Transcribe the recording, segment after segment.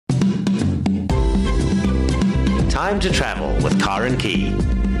Time to Travel with Karen Key.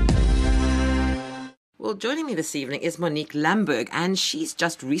 Well, joining me this evening is Monique Lamberg, and she's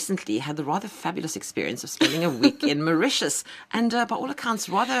just recently had the rather fabulous experience of spending a week in Mauritius, and by all accounts,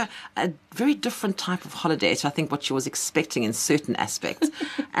 rather a very different type of holiday to I think what she was expecting in certain aspects.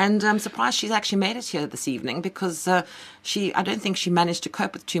 And I'm surprised she's actually made it here this evening because I don't think she managed to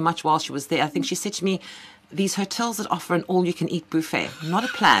cope with too much while she was there. I think she said to me, these hotels that offer an all-you-can-eat buffet, not a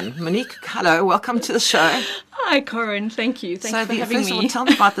plan. Monique, hello, welcome to the show. Hi, Corinne. Thank you. Thanks for having me. First of all, tell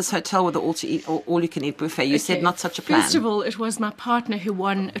me about this hotel with the all-you-can-eat buffet. You said not such a plan. First of all, it was my partner who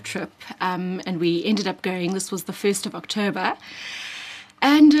won a trip, and we ended up going. This was the 1st of October.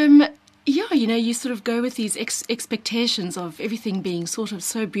 And you sort of go with these expectations of everything being sort of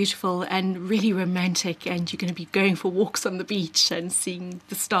so beautiful and really romantic, and you're going to be going for walks on the beach and seeing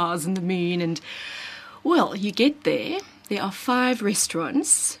the stars and the moon. And, well, you get there. There are 5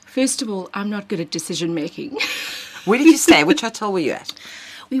 restaurants. First of all, I'm not good at decision making. Where did you stay? Which hotel were you at?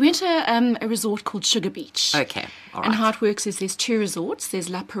 We went to a resort called Sugar Beach. Okay, all right. And how it works is there's 2 resorts. There's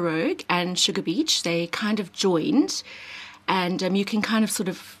La Pirogue and Sugar Beach. They kind of joined. And you can kind of sort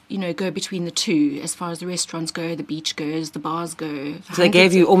of, go between the 2 as far as the restaurants go, the beach goes, the bars go. So they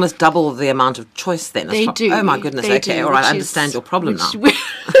gave you almost double the amount of choice then? They do. Oh, my goodness. They okay, do, all right. I understand your problem now.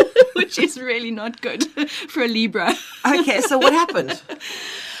 Which is really not good for a Libra. Okay, so what happened?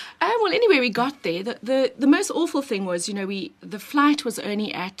 Well, anyway, we got there. The most awful thing was, the flight was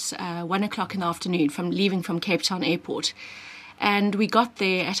only at 1 o'clock in the afternoon leaving from Cape Town Airport. And we got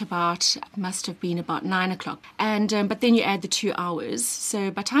there at must have been about 9 o'clock. And but then you add the 2 hours.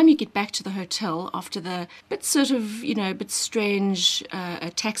 So by the time you get back to the hotel after the bit strange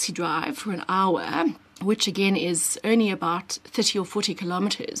taxi drive for an hour, which again is only about 30 or 40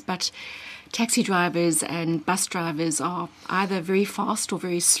 kilometers, but taxi drivers and bus drivers are either very fast or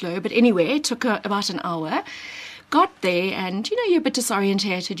very slow. But anyway, it took about an hour. Got there and, you're a bit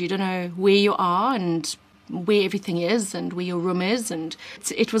disorientated. You don't know where you are and where everything is and where your room is. And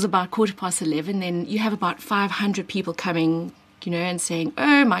it was about 11:15. Then you have about 500 people coming, and saying,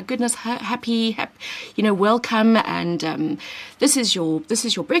 oh my goodness, happy, welcome, and this is your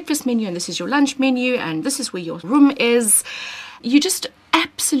breakfast menu, and this is your lunch menu, and this is where your room is. You're just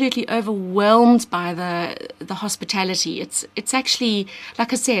absolutely overwhelmed by the hospitality. It's actually,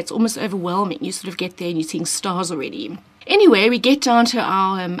 like I say, it's almost overwhelming. You sort of get there and you're seeing stars already. Anyway, we get down to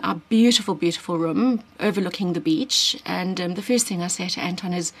our beautiful, beautiful room overlooking the beach, and the first thing I say to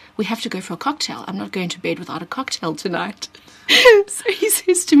Anton is, we have to go for a cocktail. I'm not going to bed without a cocktail tonight. So he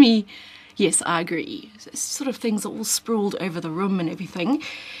says to me, yes, I agree. Sort of things are all sprawled over the room and everything.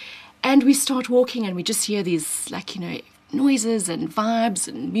 And we start walking and we just hear these, noises and vibes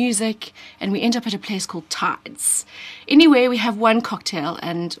and music, and we end up at a place called Tides. Anyway, we have one cocktail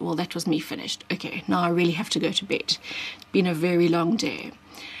and, well, that was me finished. Okay, now I really have to go to bed. It's been a very long day.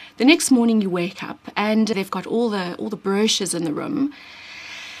 The next morning you wake up and they've got all the brochures in the room.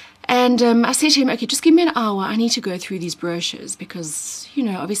 And I said to him, okay, just give me an hour. I need to go through these brochures because,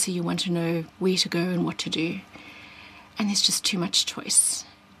 obviously you want to know where to go and what to do. And there's just too much choice.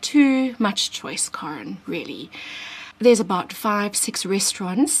 Too much choice, Karen, really. There's about 5-6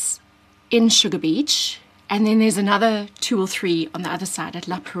 restaurants in Sugar Beach, and then there's another 2 or 3 on the other side at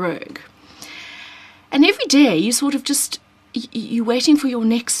La Pirogue. And every day you sort of you're waiting for your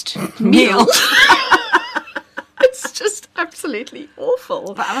next meal. It's just absolutely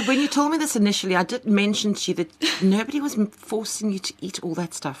awful. But when you told me this initially, I did mention to you that nobody was forcing you to eat all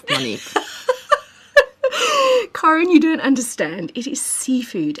that stuff, Monique. Karen, you don't understand. It is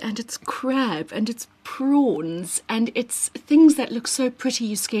seafood and it's crab and it's prawns and it's things that look so pretty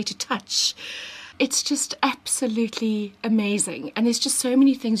you're scared to touch. It's just absolutely amazing. And there's just so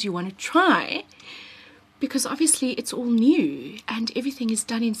many things you want to try because obviously it's all new and everything is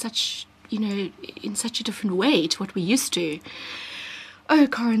done in such a different way to what we're used to. Oh,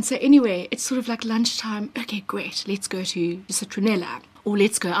 Karen, so anyway, it's sort of like lunchtime. Okay, great. Let's go to Citronella. Or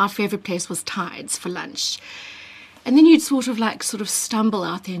let's go. Our favourite place was Tides for lunch. And then you'd sort of stumble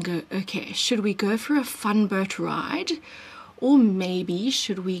out there and go, okay, should we go for a fun boat ride? Or maybe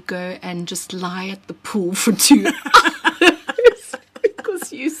should we go and just lie at the pool for 2 hours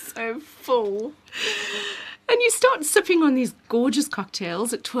because you're so full? And you start sipping on these gorgeous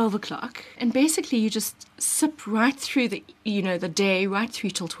cocktails at 12 o'clock. And basically you just sip right through the day, right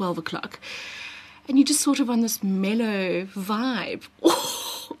through till 12 o'clock. And you're just sort of on this mellow vibe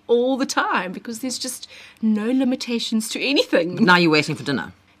all the time because there's just no limitations to anything. Now you're waiting for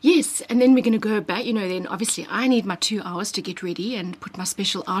dinner. Yes, and then we're going to go back, then obviously I need my 2 hours to get ready and put my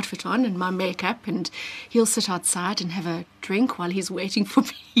special outfit on and my makeup, and he'll sit outside and have a drink while he's waiting for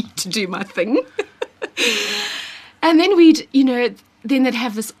me to do my thing. And then then they'd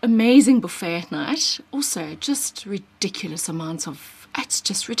have this amazing buffet at night. Also, just ridiculous amounts of, it's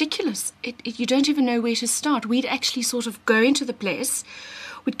just ridiculous. You don't even know where to start. We'd actually sort of go into the place,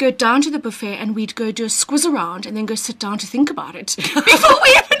 we'd go down to the buffet and we'd go do a squiz around and then go sit down to think about it before we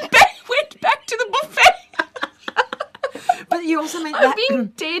even went back to the buffet. But you also made I'm that. being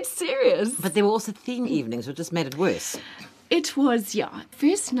dead serious. But there were also theme evenings, which just made it worse. It was, yeah.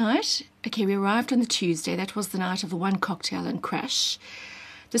 First night, okay, we arrived on the Tuesday. That was the night of the one cocktail and crash.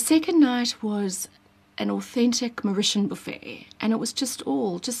 The second night was an authentic Mauritian buffet. And it was just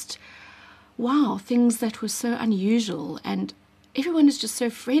wow, things that were so unusual. And everyone is just so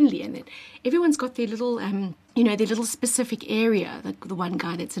friendly. And then everyone's got their little, their little specific area. The one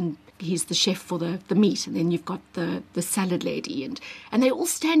guy he's the chef for the meat. And then you've got the salad lady. And they're all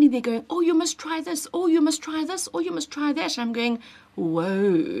standing there going, oh, you must try this. Oh, you must try this. Oh, you must try that. And I'm going,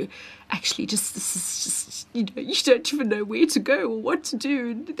 whoa, actually, this is just, you don't even know where to go or what to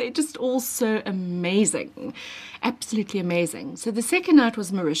do. And they're just all so amazing. Absolutely amazing. So the second night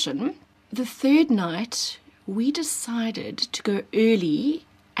was Mauritian. The third night, we decided to go early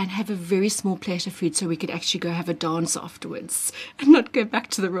and have a very small plate of food so we could actually go have a dance afterwards and not go back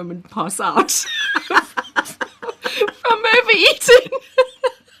to the room and pass out from overeating.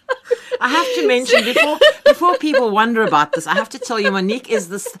 I have to mention, before people wonder about this, I have to tell you, Monique is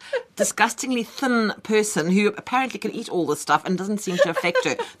this disgustingly thin person who apparently can eat all this stuff and doesn't seem to affect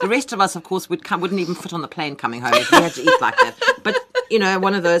her. The rest of us, of course, wouldn't even fit on the plane coming home if we had to eat like that. But,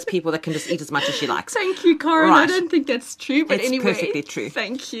 one of those people that can just eat as much as she likes. Thank you, Corinne. Right. I don't think that's true, but It's anyway. perfectly true.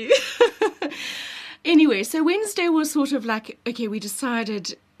 Thank you. Anyway, so Wednesday was sort of like, okay, we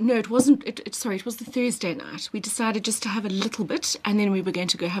decided... No, it wasn't. It was the Thursday night. We decided just to have a little bit, and then we were going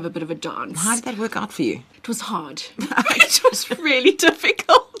to go have a bit of a dance. How did that work out for you? It was hard. It was really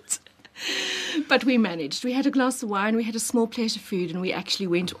difficult. But we managed. We had a glass of wine, we had a small plate of food, and we actually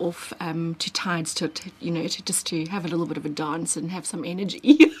went off to Tides to have a little bit of a dance and have some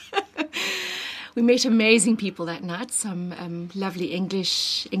energy. We met amazing people that night, some lovely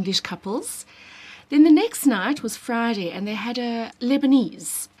English couples. Then the next night was Friday, and they had a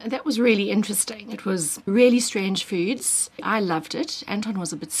Lebanese. And that was really interesting. It was really strange foods. I loved it. Anton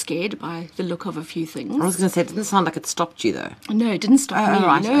was a bit scared by the look of a few things. I was going to say, it didn't sound like it stopped you, though. No, it didn't stop me.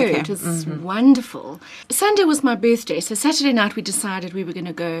 Right, no, okay. It was wonderful. Sunday was my birthday, so Saturday night we decided we were going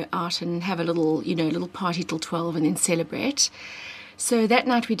to go out and have a little party till 12 and then celebrate. So that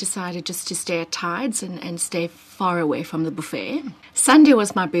night we decided just to stay at Tides and stay far away from the buffet. Sunday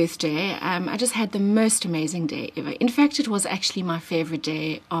was my birthday. I just had the most amazing day ever. In fact, it was actually my favourite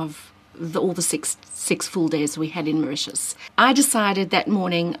day of all the six full days we had in Mauritius. I decided that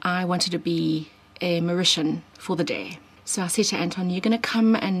morning I wanted to be a Mauritian for the day. So I said to Anton, you're going to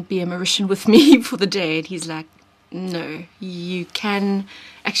come and be a Mauritian with me for the day. And he's like, no, you can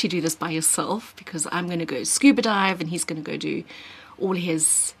actually do this by yourself because I'm going to go scuba dive and he's going to go do all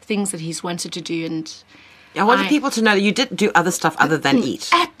his things that he's wanted to do. And I wanted people to know that you did do other stuff other than eat.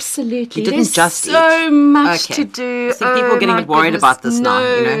 Absolutely. You didn't just eat. So much Okay. to do. I think people are getting a bit worried about this now,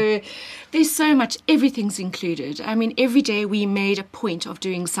 There's so much. Everything's included. I mean, every day we made a point of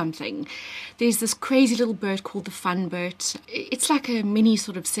doing something. There's this crazy little boat called the Fun Boat. It's like a mini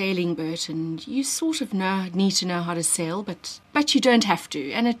sort of sailing boat, and you sort of need to know how to sail, but you don't have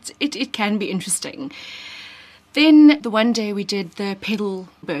to, and it can be interesting. Then the one day we did the pedal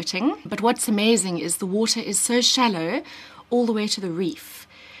boating, but what's amazing is the water is so shallow all the way to the reef.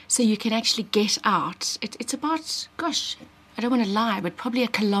 So you can actually get out. It's about, gosh, I don't want to lie, but probably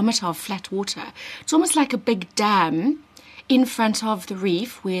 1 kilometre of flat water. It's almost like a big dam in front of the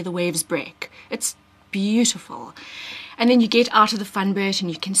reef where the waves break. It's beautiful. And then you get out of the fun boat and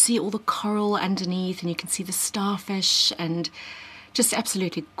you can see all the coral underneath and you can see the starfish and just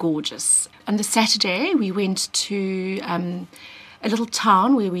absolutely gorgeous. On the Saturday, we went to a little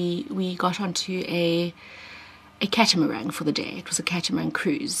town where we got onto a catamaran for the day. It was a catamaran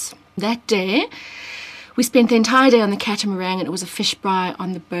cruise. That day, we spent the entire day on the catamaran, and it was a fish fry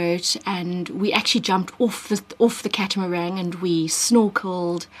on the boat, and we actually jumped off the catamaran and we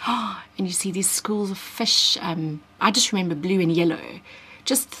snorkeled. And you see these schools of fish. I just remember blue and yellow.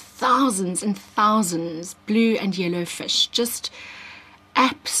 Just thousands and thousands blue and yellow fish. Just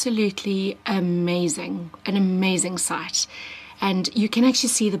absolutely amazing. An amazing sight. And you can actually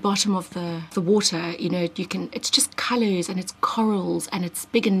see the bottom of the water, it's just colours and it's corals and it's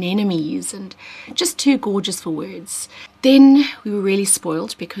big anemones and just too gorgeous for words. Then we were really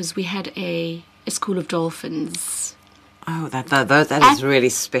spoilt because we had a school of dolphins. Oh, that is really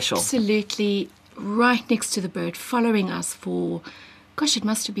special. Absolutely right next to the boat, following us for, gosh, it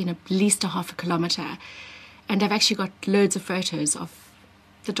must have been at least a half a kilometre. And I've actually got loads of photos of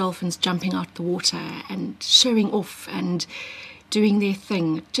the dolphins jumping out the water and showing off and doing their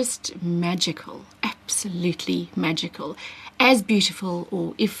thing. Just magical, absolutely magical. As beautiful,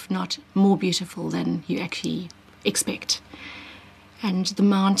 or if not more beautiful than you actually expect. And the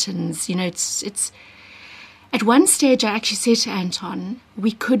mountains, you know, it's at one stage I actually said to Anton,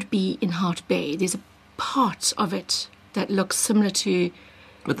 we could be in Hart Bay. There's a part of it that looks similar to...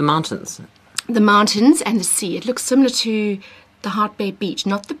 With the mountains? The mountains and the sea. It looks similar to the Hart Bay beach,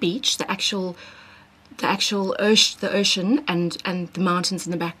 not the beach, the actual ocean, the ocean and the mountains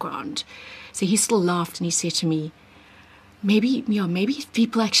in the background. So he still laughed and he said to me, maybe if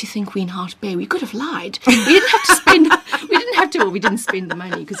people actually think we're in Hart Bay, we could have lied. We didn't spend the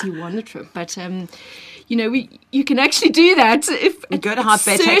money because he won the trip. But, you know, you can actually do that. If you go to Hart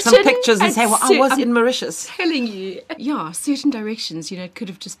Bay, take some pictures and say, well, I was in Mauritius. Telling you. Yeah, certain directions, you know,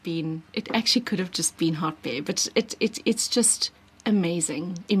 it actually could have just been Hart Bay. But it's just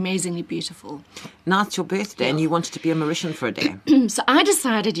amazingly beautiful. Now it's your birthday and you wanted to be a Mauritian for a day. So I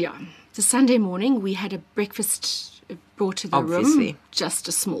decided, the Sunday morning we had a breakfast brought to the room, just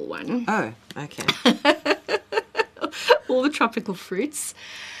a small one. Oh, okay. All the tropical fruits.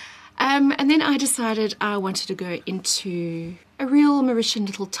 And then I decided I wanted to go into a real Mauritian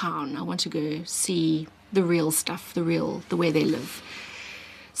little town. I want to go see the real stuff, the way they live.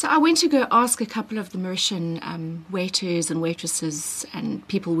 So I went to go ask a couple of the Mauritian waiters and waitresses and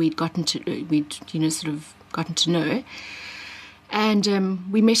people we'd gotten to know.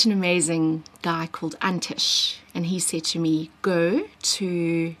 And we met an amazing guy called Antish, and he said to me, go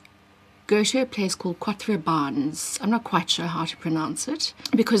to a place called Quatre Barnes. I'm not quite sure how to pronounce it,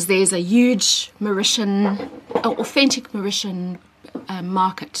 because there's a huge authentic Mauritian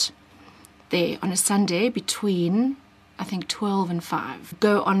market there on a Sunday between, I think, 12 and 5.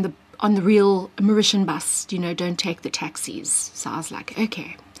 Go on the real Mauritian bus, you know, don't take the taxis. So I was like,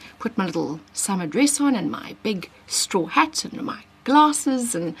 okay. Put my little summer dress on and my big straw hat and my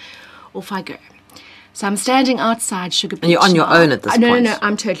glasses, and off I go. So I'm standing outside Sugar Beach. And you're on your own at this point? No,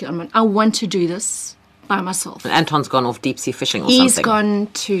 I'm totally on my own. I want to do this by myself. And Anton's gone off deep sea fishing or something? He's gone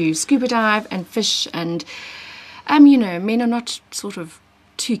to scuba dive and fish, and, you know, men are not sort of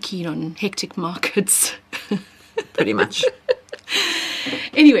too keen on hectic markets. Pretty much.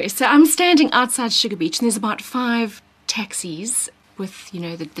 Anyway, so I'm standing outside Sugar Beach, and there's about 5 taxis with, you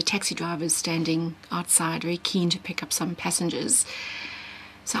know, the taxi drivers standing outside, very keen to pick up some passengers.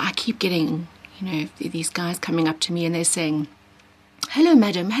 So I keep getting, you know, these guys coming up to me and they're saying, hello,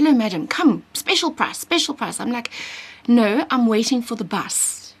 madam, come, special price. I'm like, no, I'm waiting for the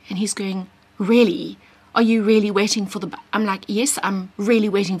bus. And he's going, really? Are you really waiting for the bus? I'm like, yes, I'm really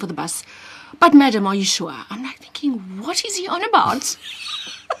waiting for the bus. But madam, are you sure? I'm like thinking, what is he on about?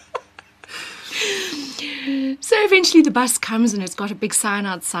 So eventually the bus comes and it's got a big sign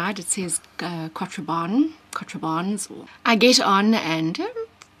outside. It says Quatre Barnes. I get on and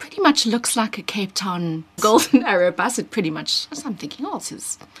pretty much looks like a Cape Town Golden Arrow bus. It pretty much, so I'm thinking, this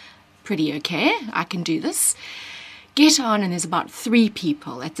is pretty okay. I can do this. Get on and there's about 3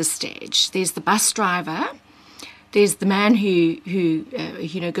 people at this stage. There's the bus driver. There's the man who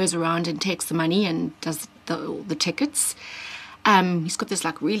you know, goes around and takes the money and does the tickets. He's got this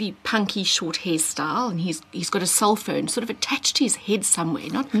like really punky short hairstyle, and he's got a cell phone sort of attached to his head somewhere,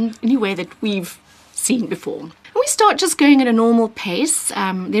 not in any way that we've seen before. And we start just going at a normal pace.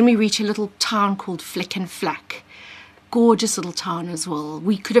 Then we reach a little town called Flick and Flack. Gorgeous little town as well.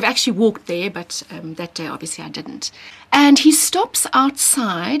 We could have actually walked there, but that day obviously I didn't. And he stops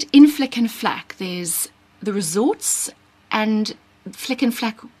outside in Flick and Flack. There's the resorts, and Flick and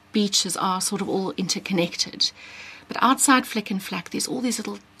Flack beaches are sort of all interconnected. But outside Flick and Flack, there's all these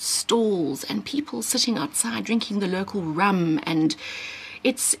little stalls and people sitting outside drinking the local rum, and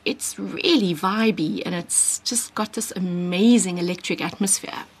it's really vibey, and it's just got this amazing electric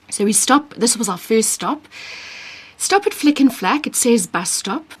atmosphere. So we stop. This was our first stop. Stop at Flick and Flack. It says bus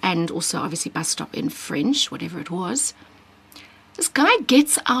stop, and also obviously bus stop in French, whatever it was. This guy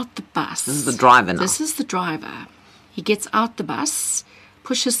gets out the bus. This is the driver now. This is the driver. He gets out the bus,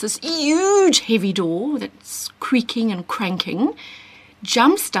 pushes this huge heavy door that's creaking and cranking,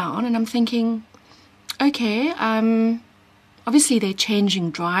 jumps down, and I'm thinking, okay, obviously they're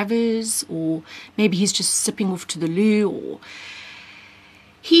changing drivers, or maybe he's just sipping off to the loo, or...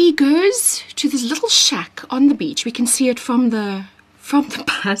 He goes to this little shack on the beach. We can see it from the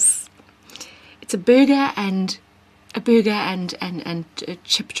bus. It's a burger and a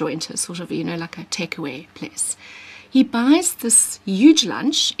chip joint, sort of, you know, like a takeaway place. He buys this huge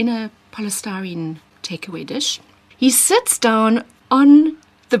lunch in a polystyrene takeaway dish. He sits down on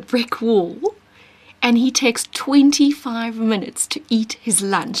the brick wall And he takes 25 minutes to eat his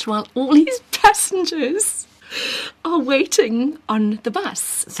lunch while all his passengers are waiting on the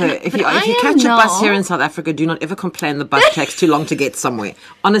bus. So if you catch a bus here in South Africa, do not ever complain the bus takes too long to get somewhere.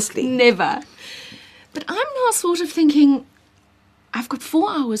 Honestly. Never. But I'm now sort of thinking, I've got 4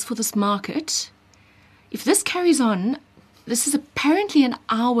 hours for this market. If this carries on, this is apparently an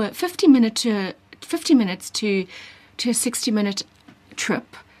hour, 50 minutes to a 60-minute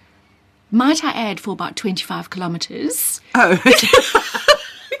trip. Might I add, for about 25 kilometers. Oh.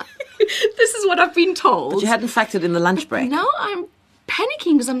 This is what I've been told. But you hadn't factored in the lunch break. Now I'm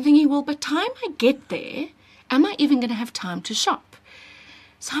panicking because I'm thinking, well, by the time I get there, am I even going to have time to shop?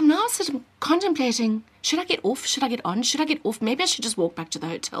 So I'm now sort of contemplating, should I get off? Should I get on? Should I get off? Maybe I should just walk back to the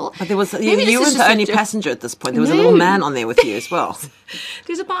hotel. But you weren't the only passenger at this point. There was a little man on there with you as well.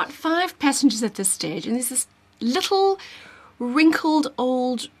 There's about 5 passengers at this stage, and there's this little wrinkled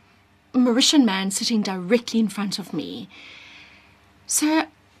old Mauritian man sitting directly in front of me. So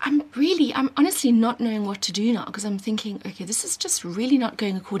I'm honestly not knowing what to do now, because I'm thinking, okay, this is just really not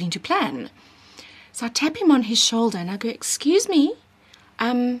going according to plan. So I tap him on his shoulder and I go, excuse me,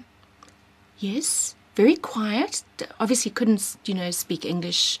 yes, very quiet. Obviously couldn't, speak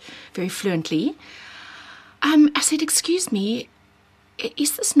English very fluently. I said, excuse me,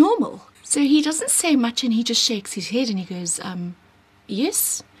 is this normal? So he doesn't say much and he just shakes his head and he goes,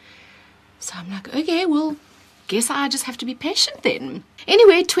 yes. So I'm like, okay, well, guess I just have to be patient then.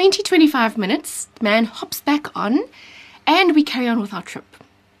 Anyway, 25 minutes, man hops back on, and we carry on with our trip.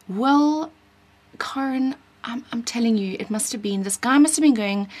 Well, Corin, I'm telling you, this guy must have been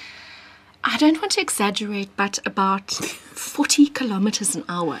going, I don't want to exaggerate, but about 40 kilometers an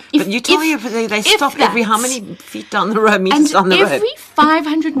hour. But you tell me they stop every how many feet down the road, meters down the road? Every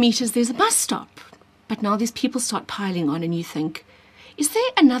 500 meters there's a bus stop. But now these people start piling on and you think, is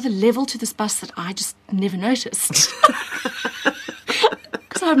there another level to this bus that I just never noticed?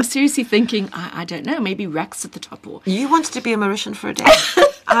 Because I'm seriously thinking, I don't know, maybe racks at the top. Or you wanted to be a Mauritian for a day.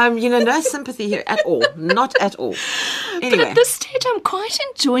 No sympathy here at all. Not at all. Anyway. But at this stage, I'm quite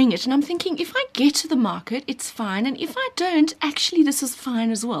enjoying it. And I'm thinking, if I get to the market, it's fine. And if I don't, actually, this is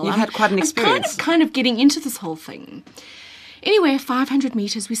fine as well. You've had quite an experience. I'm kind of getting into this whole thing. Anyway, 500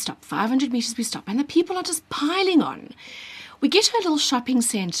 meters, we stop. 500 meters, we stop. And the people are just piling on. We get to a little shopping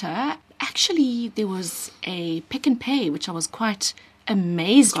centre. Actually, there was a Pick n Pay, which I was quite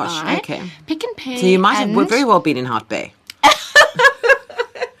amazed by. Okay. Pick n Pay. So you might have very well been in Hart Bay.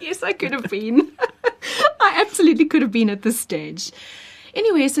 Yes, I could have been. I absolutely could have been at this stage.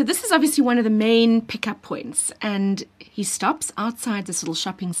 Anyway, so this is obviously one of the main pickup points. And he stops outside this little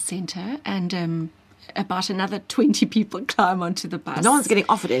shopping centre and about another 20 people climb onto the bus. But no one's getting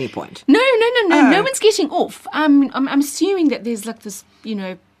off at any point. No. No one's getting off. I'm assuming that there's like this,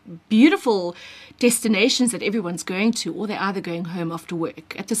 beautiful destinations that everyone's going to, or they're either going home after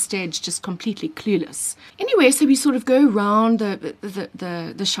work. At this stage, just completely clueless. Anyway, so we sort of go around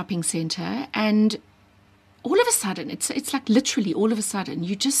the shopping centre, and all of a sudden, it's like literally all of a sudden,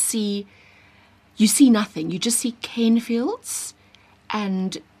 you see nothing. You just see cane fields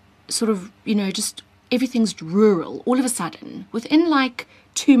and sort of, just everything's rural all of a sudden within like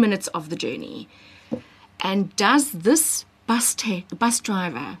 2 minutes of the journey. And does this bus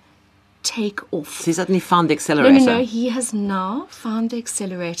driver take off? So he suddenly found the accelerator. No, he has now found the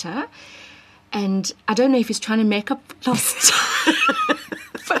accelerator, and I don't know if he's trying to make up lost time,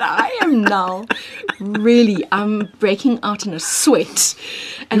 but I am now I'm breaking out in a sweat,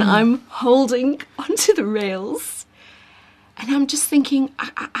 and I'm holding onto the rails, and I'm just thinking,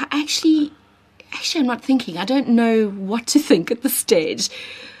 I actually I'm not thinking. I don't know what to think at this stage.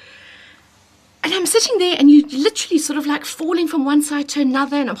 And I'm sitting there, and you're literally sort of like falling from one side to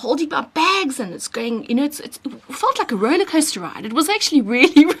another, and I'm holding my bags, and it's going, it felt like a roller coaster ride. It was actually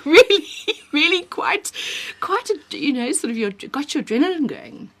really, really, really quite a, sort of got your adrenaline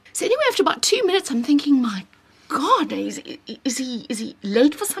going. So anyway, after about 2 minutes, I'm thinking, my God, is he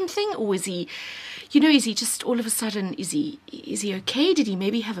late for something, or is he, is he just all of a sudden, is he okay? Did he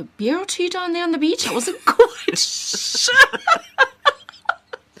maybe have a beer or two down there on the beach? I wasn't quite sure.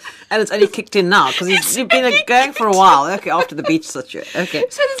 And it's only kicked in now because he's been going for a while. Okay, after the beach situation. Okay.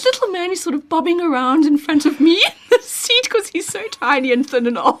 So this little man is sort of bobbing around in front of me in the seat because he's so tiny and thin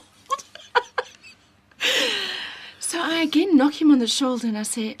and old. So I again knock him on the shoulder and I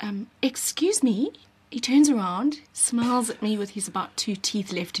say, excuse me. He turns around, smiles at me with his about 2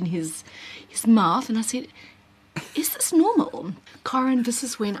 teeth left in his mouth, and I said, is this normal? Corin, this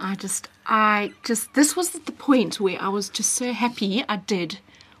is when this was the point where I was just so happy I did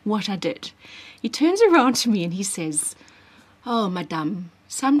what I did. He turns around to me and he says, oh, madame,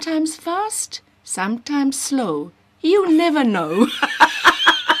 sometimes fast, sometimes slow. You never know.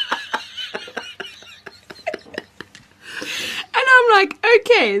 And I'm like,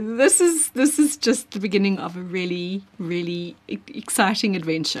 okay, this is just the beginning of a really, really exciting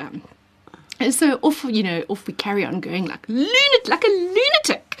adventure. And so off we carry on going like a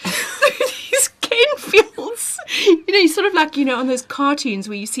lunatic. These cane fields. You sort of like, on those cartoons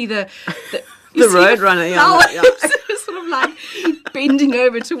where you see the road runner, sort of like bending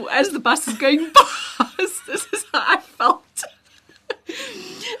over to as the bus is going past. This is how I felt.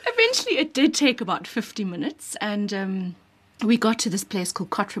 Eventually, it did take about 50 minutes, and we got to this place called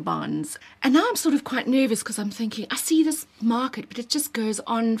Cotrabans. And now I'm sort of quite nervous because I'm thinking, I see this market, but it just goes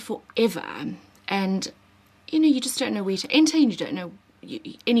on forever. And, you just don't know where to enter, and you don't know.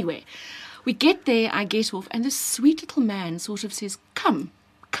 Anyway, we get there, I get off, and this sweet little man sort of says, come.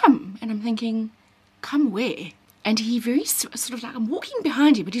 And I'm thinking, come where? And he very sort of like, I'm walking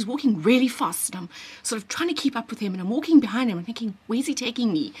behind him, but he's walking really fast. And I'm sort of trying to keep up with him, and I'm walking behind him and thinking, where's he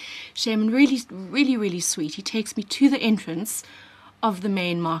taking me? Shame, and really, really, really sweet. He takes me to the entrance of the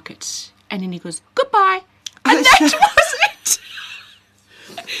main market. And then he goes, goodbye. And that was it.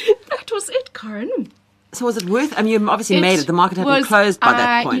 That was it, Karen. So was it worth? I mean, you obviously made it. The market had been closed by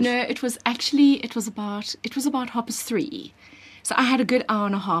that point. It was about 3:30. So I had a good hour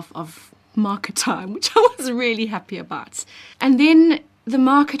and a half of market time, which I was really happy about. And then the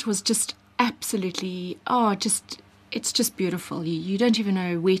market was just absolutely, it's just beautiful. You don't even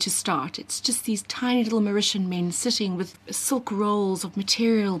know where to start. It's just these tiny little Mauritian men sitting with silk rolls of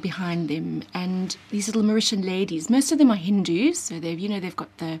material behind them, and these little Mauritian ladies. Most of them are Hindus, so they've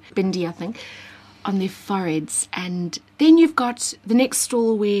got the bindi, I think, on their foreheads. And then you've got the next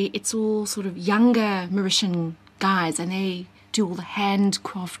stall where it's all sort of younger Mauritian guys, and they do all the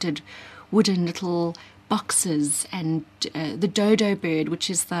handcrafted wooden little boxes, and the dodo bird, which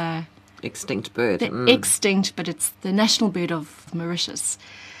is the extinct bird. Extinct, but it's the national bird of Mauritius.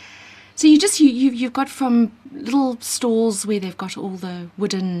 So you've got from little stalls where they've got all the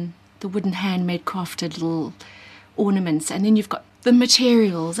wooden handmade crafted little ornaments, and then you've got the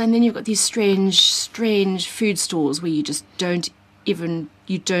materials, and then you've got these strange food stores where you just don't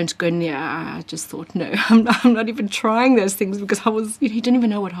go near. I just thought, no, I'm not even trying those things, because you don't even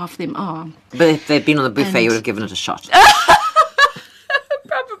know what half of them are. But if they'd been on the buffet, you would have given it a shot.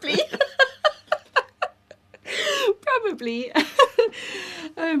 Probably.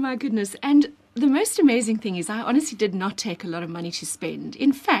 Oh my goodness. And the most amazing thing is, I honestly did not take a lot of money to spend.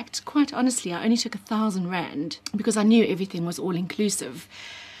 In fact, quite honestly, I only took 1,000 rand because I knew everything was all inclusive.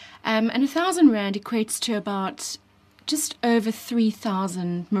 And 1,000 rand equates to about just over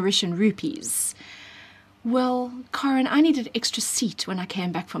 3,000 Mauritian rupees. Well, Karen, I needed an extra seat when I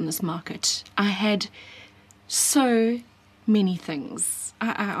came back from this market. I had so many things.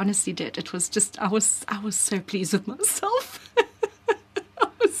 I honestly did. It was just, I was so pleased with myself. I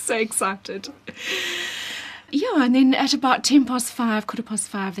was so excited. Yeah, and then at about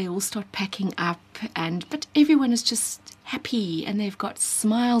 5:10, they all start packing up, but everyone is just happy, and they've got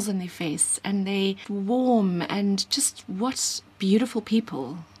smiles on their face, and they're warm, and just what beautiful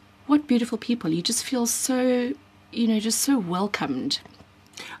people. What beautiful people. You just feel so, just so welcomed.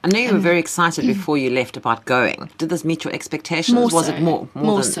 I know you were very excited before you left about going. Did this meet your expectations? Was it more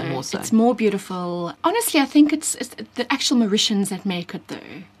so? It's more beautiful. Honestly, I think it's the actual Mauritians that make it,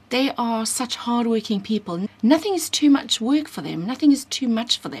 though. They are such hardworking people. Nothing is too much work for them. Nothing is too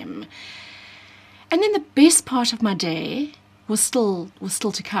much for them. And then the best part of my day was still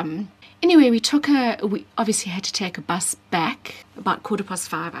to come. Anyway, we obviously had to take a bus back. About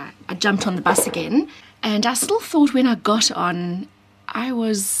 5:15, I jumped on the bus again, and I still thought when I got on, I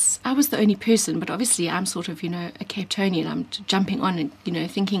was the only person, but obviously I'm sort of, a Cape Townian. I'm jumping on and,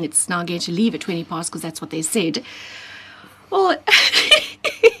 thinking it's now going to leave at 20 past because that's what they said. Well,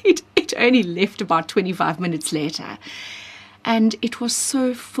 it only left about 25 minutes later. And it was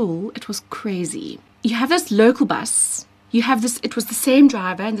so full, it was crazy. You have this local bus. It was the same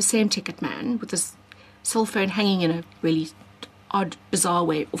driver and the same ticket man with this cell phone hanging in a really odd, bizarre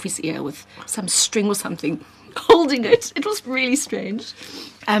way off his ear with some string or something holding it. It was really strange.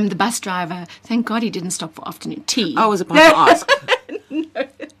 The bus driver, thank God he didn't stop for afternoon tea. I was about to ask. No.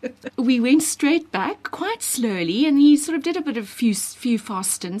 We went straight back quite slowly, and he sort of did a bit of few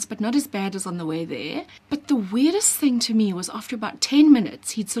fast stints, but not as bad as on the way there. But the weirdest thing to me was after about 10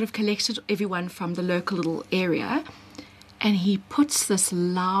 minutes, he'd sort of collected everyone from the local little area, and he puts this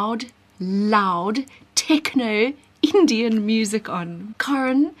loud techno Indian music on.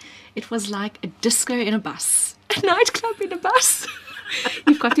 Karen, it was like a disco in a bus, a nightclub in a bus.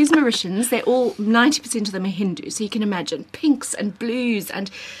 You've got these Mauritians, they're all, 90% of them are Hindu, so you can imagine pinks and blues and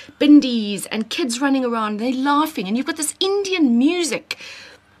bindis and kids running around, they're laughing, and you've got this Indian music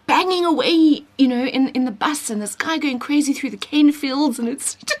banging away, in the bus, and this guy going crazy through the cane fields, and it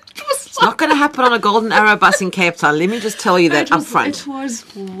was Not going to happen on a Golden Arrow bus in Cape Town. Let me just tell you that up front. It was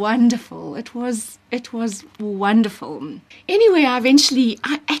wonderful. It was wonderful. Anyway, I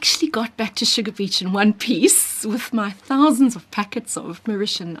actually got back to Sugar Beach in one piece with my thousands of packets of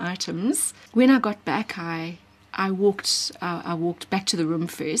Mauritian items. When I got back, I walked back to the room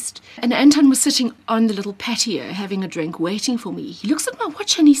first, and Anton was sitting on the little patio having a drink, waiting for me. He looks at my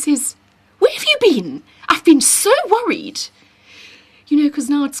watch and he says, "Where have you been? I've been so worried." Because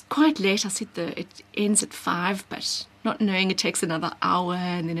now it's quite late. I said it ends at 5, but not knowing it takes another hour,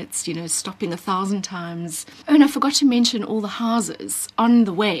 and then it's, stopping 1,000 times. Oh, and I forgot to mention all the houses on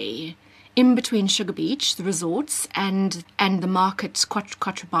the way, in between Sugar Beach, the resorts, and the market,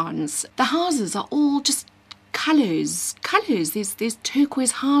 Quatre Barnes. The houses are all just colours. There's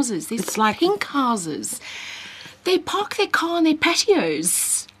turquoise houses. There's like pink houses. They park their car on their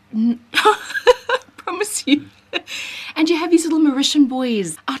patios. I promise you. And you have these little Mauritian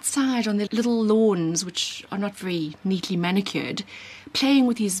boys outside on their little lawns, which are not very neatly manicured, playing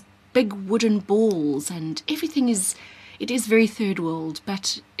with these big wooden balls, and everything is very third world,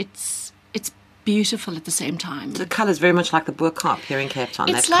 but it's beautiful at the same time. The colour's very much like the Boerkaap here in Cape Town.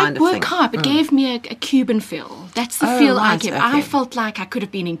 It's that like kind of thing. Boerkaap. It gave me a Cuban feel. That's the feel I gave. Okay. I felt like I could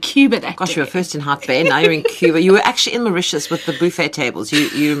have been in Cuba that Gosh, day. you were first in Hart Bay, now you're in Cuba. You were actually in Mauritius with the buffet tables,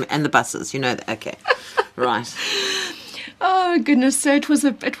 you and the buses. You know that. Okay, right. Oh goodness! So it was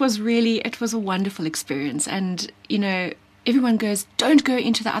a wonderful experience, and everyone goes, "Don't go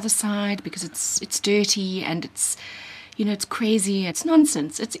into the other side because it's dirty and it's crazy. It's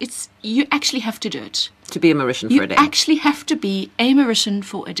nonsense. It's you actually have to do it To be a Mauritian for a day. You actually have to be a Mauritian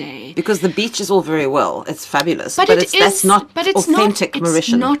for a day Because the beach is all very well. It's fabulous. That's not authentic Mauritian.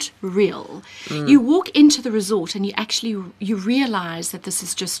 It's not real. You walk into the resort and you realise that this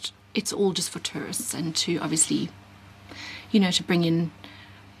is it's all just for tourists and to obviously, to bring in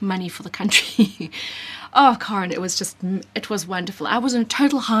money for the country. Oh, Karen, it was wonderful. I was on a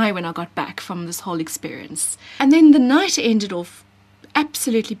total high when I got back from this whole experience. And then the night ended off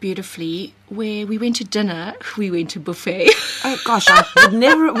absolutely beautifully, where we went to dinner. We went to buffet. Oh gosh, I would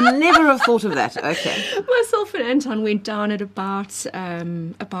never have thought of that. Okay. Myself and Anton went down at about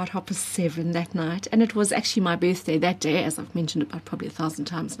 7:30 that night, and it was actually my birthday that day, as I've mentioned about probably 1,000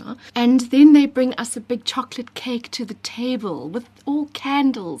 times now. And then they bring us a big chocolate cake to the table with all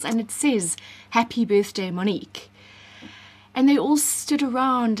candles, and it says, "Happy birthday, Monique." And they all stood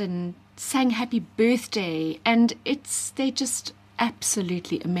around and sang happy birthday, and they're just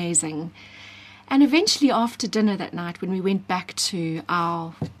absolutely amazing. And eventually after dinner that night, when we went back to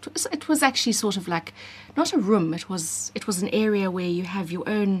it was actually sort of like not a room, it was an area where you have your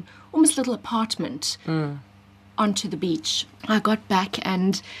own almost little apartment onto the beach. I got back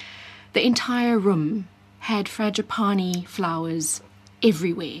and the entire room had frangipani flowers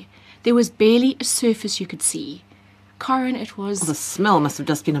everywhere. There was barely a surface you could see. Corin, it was... The smell must have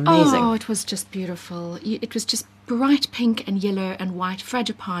just been amazing. Oh, it was just beautiful. It was just bright pink and yellow and white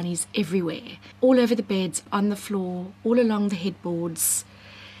frangipanis everywhere. All over the beds, on the floor, all along the headboards.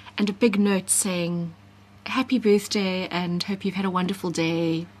 And a big note saying, "Happy birthday and hope you've had a wonderful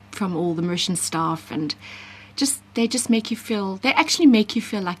day," from all the Mauritian staff. And they actually make you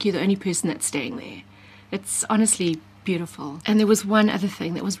feel like you're the only person that's staying there. It's honestly beautiful. And there was one other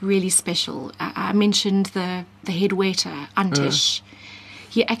thing that was really special. I mentioned the head waiter, Antish.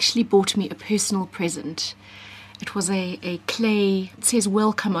 He actually bought me a personal present. It was a clay, it says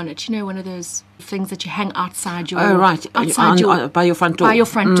welcome on it. One of those things that you hang outside your... Oh, right. By your front door. By your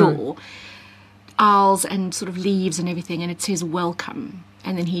front door. Owls and sort of leaves and everything, and it says welcome.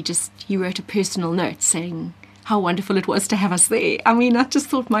 And then he wrote a personal note saying how wonderful it was to have us there. I mean, I just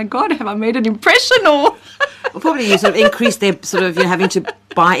thought, my God, have I made an impression or... Well, probably you sort of increased their sort of having to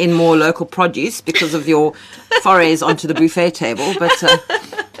buy in more local produce because of your forays onto the buffet table, but...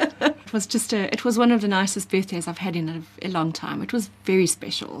 It was one of the nicest birthdays I've had in a long time. It was very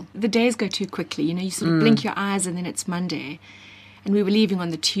special. The days go too quickly, you sort of blink your eyes and then it's Monday. And we were leaving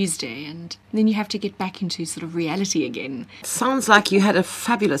on the Tuesday, and then you have to get back into sort of reality again. Sounds like you had a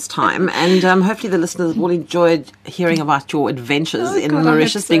fabulous time, and hopefully the listeners all enjoyed hearing about your adventures in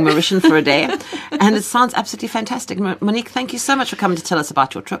Mauritius, being Mauritian for a day. And it sounds absolutely fantastic. Monique, thank you so much for coming to tell us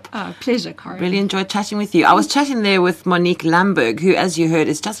about your trip. Oh, pleasure, Corin. Really enjoyed chatting with you. I was chatting there with Monique Lamberg, who, as you heard,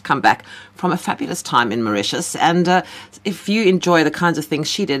 has just come back from a fabulous time in Mauritius. And if you enjoy the kinds of things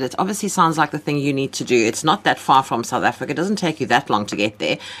she did, it obviously sounds like the thing you need to do. It's not that far from South Africa. It doesn't take you that long to get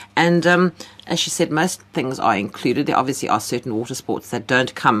there. And as she said, most things are included. There obviously are certain water sports that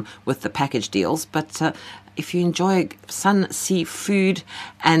don't come with the package deals, but if you enjoy sun, sea, food,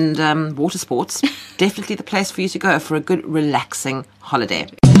 and water sports, definitely the place for you to go for a good, relaxing holiday.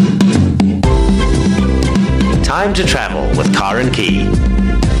 Time to travel with Karen Key.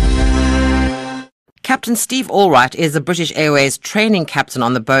 Captain Steve Allwright is the British Airways training captain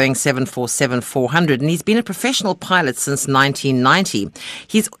on the Boeing 747-400, and he's been a professional pilot since 1990.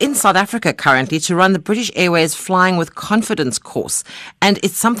 He's in South Africa currently to run the British Airways Flying with Confidence course, and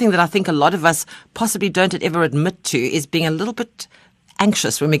it's something that I think a lot of us possibly don't ever admit to, is being a little bit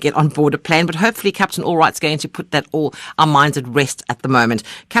anxious when we get on board a plane, but hopefully Captain Allwright's going to put that all our minds at rest at the moment.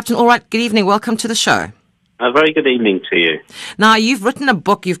 Captain Allwright, good evening. Welcome to the show. A very good evening to you. Now, you've written a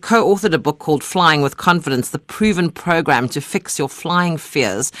book, you've co-authored a book called Flying with Confidence, the proven program to fix your flying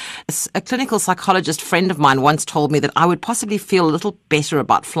fears. A clinical psychologist friend of mine once told me that I would possibly feel a little better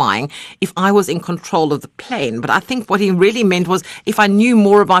about flying if I was in control of the plane. But I think what he really meant was if I knew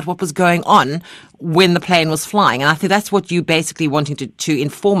more about what was going on when the plane was flying. And I think that's what you basically wanting to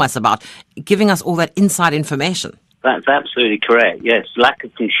inform us about, giving us all that inside information. That's absolutely correct. Yes, lack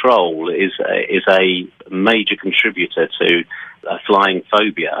of control is a major contributor to flying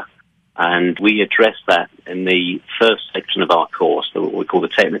phobia, and we address that in the first section of our course, what we call the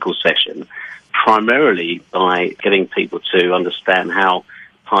technical session, primarily by getting people to understand how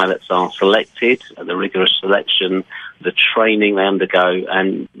pilots are selected, the rigorous selection, the training they undergo,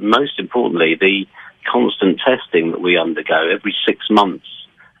 and most importantly, the constant testing that we undergo. Every 6 months,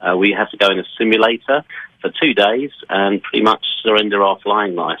 we have to go in a simulator for 2 days and pretty much surrender our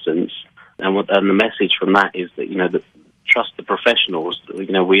flying license. And the message from that is that, trust the professionals.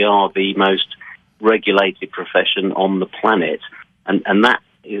 We are the most regulated profession on the planet. And that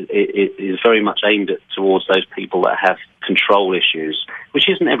is very much aimed towards those people that have control issues, which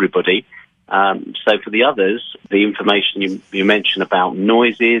isn't everybody. So for the others, the information you mentioned about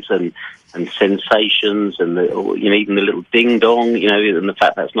noises and sensations and even the little ding dong, and the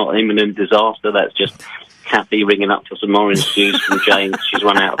fact that's not imminent disaster, that's just Kathy ringing up for some orange juice from James. She's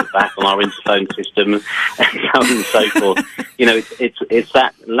run out of the back on our interphone system, and so on and so forth. It's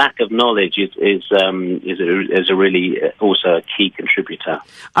that lack of knowledge is a really also a key contributor.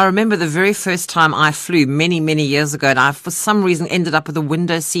 I remember the very first time I flew many, many years ago, and I, for some reason, ended up with a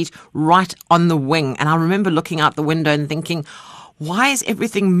window seat right on the wing. And I remember looking out the window and thinking, why is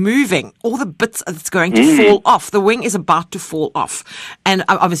everything moving? All the bits that's going to fall off. The wing is about to fall off. And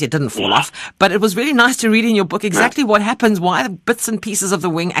obviously it didn't fall off, but it was really nice to read in your book exactly what happens, why the bits and pieces of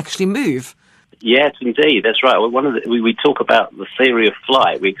the wing actually move. Yes, indeed. That's right. We talk about the theory of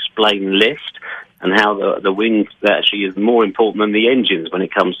flight. We explain lift and how the wing actually is more important than the engines when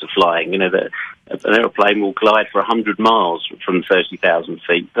it comes to flying. An aeroplane will glide for 100 miles from 30,000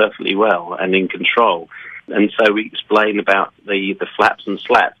 feet perfectly well and in control. And so we explain about the flaps and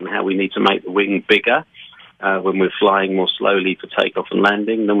slats and how we need to make the wing bigger when we're flying more slowly for takeoff and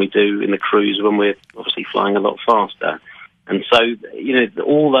landing than we do in the cruise when we're obviously flying a lot faster. And so,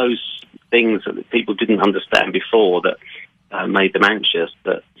 all those things that people didn't understand before that made them anxious,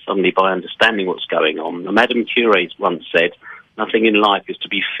 that suddenly by understanding what's going on. Madame Curie once said, nothing in life is to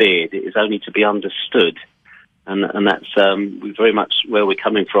be feared, it is only to be understood. And that's very much where we're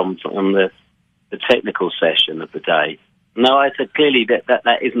coming from on the technical session of the day. No, I said clearly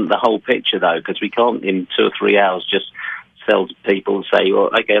that isn't the whole picture, though, because we can't in 2 or 3 hours just sell to people and say, well,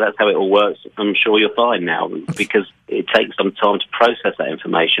 okay, that's how it all works, I'm sure you're fine now, because it takes some time to process that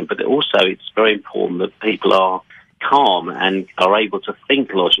information. But also it's very important that people are calm and are able to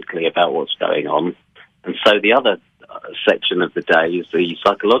think logically about what's going on. And so the other section of the day is the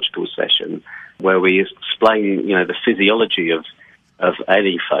psychological session, where we explain, the physiology of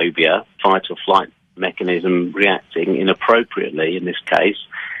any phobia, fight or flight mechanism reacting inappropriately in this case,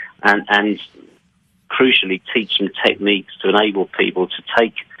 and crucially teach them techniques to enable people to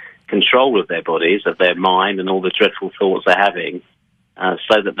take control of their bodies, of their mind and all the dreadful thoughts they're having,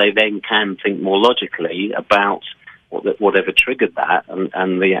 so that they then can think more logically about whatever triggered that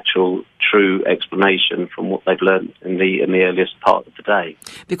and the actual true explanation from what they've learned in the earliest part of the day.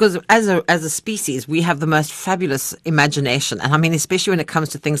 Because as a species, we have the most fabulous imagination. And I mean, especially when it comes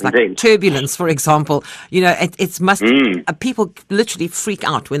to things like turbulence, for example, people literally freak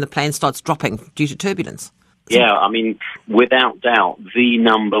out when the plane starts dropping due to turbulence. Yeah, I mean, without doubt, the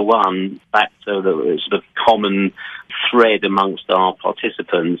number one factor that is sort of common thread amongst our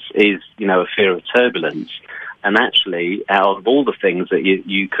participants is, a fear of turbulence. And actually, out of all the things that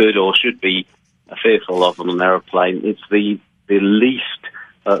you could or should be fearful of on an aeroplane, it's the least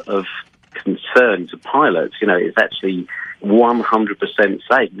of concern to pilots. It's actually 100%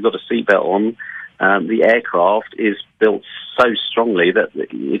 safe. You've got a seatbelt on. The aircraft is built so strongly that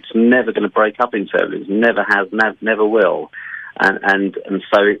it's never going to break up in turbulence. Never has, never will. And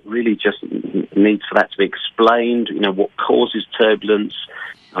so it really just needs for that to be explained. What causes turbulence,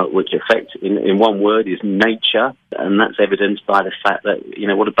 which affect, in one word, is nature, and that's evidenced by the fact that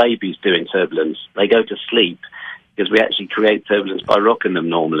what a baby's do in turbulence. They go to sleep because we actually create turbulence by rocking them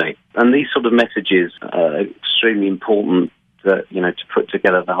normally. And these sort of messages are extremely important to put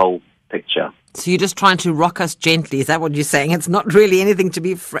together the whole picture. So you're just trying to rock us gently. Is that what you're saying? It's not really anything to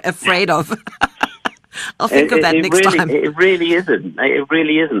be afraid of. I'll think of that next time. It really isn't. It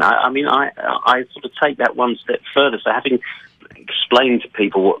really isn't. I sort of take that one step further. So having explained to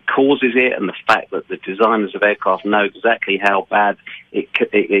people what causes it and the fact that the designers of aircraft know exactly how bad it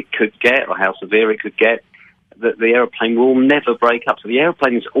could get or how severe it could get, that the aeroplane will never break up. So the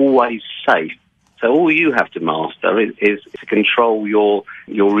aeroplane is always safe. So all you have to master is to control your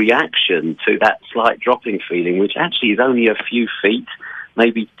reaction to that slight dropping feeling, which actually is only a few feet,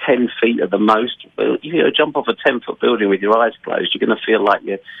 maybe 10 feet at the most. But you jump off a 10-foot building with your eyes closed, you're going to feel like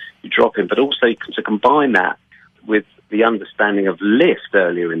you're dropping. But also to combine that with the understanding of lift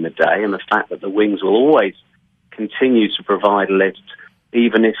earlier in the day and the fact that the wings will always continue to provide lift,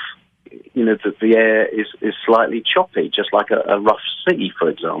 even if the air is slightly choppy, just like a rough sea, for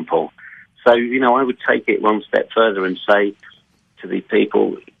example. So, I would take it one step further and say to the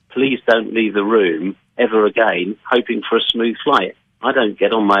people, please don't leave the room ever again hoping for a smooth flight. I don't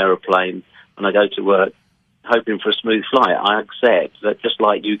get on my aeroplane when I go to work hoping for a smooth flight. I accept that just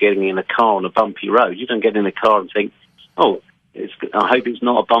like you getting in a car on a bumpy road, you don't get in a car and think, I hope it's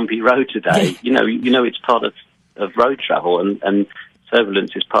not a bumpy road today. It's part of road travel, and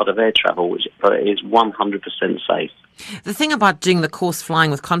turbulence is part of air travel, but it is 100% safe. The thing about doing the course Flying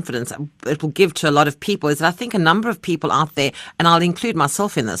with Confidence, it will give to a lot of people, is that I think a number of people out there, and I'll include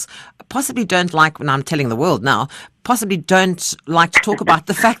myself in this, possibly don't like, when I'm telling the world now, possibly don't like to talk about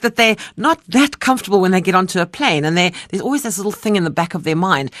the fact that they're not that comfortable when they get onto a plane, and there's always this little thing in the back of their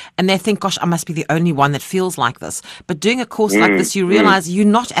mind, and they think, gosh, I must be the only one that feels like this. But doing a course like this, you realize you're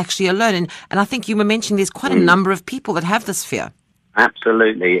not actually alone, and I think you were mentioning there's quite a number of people that have this fear.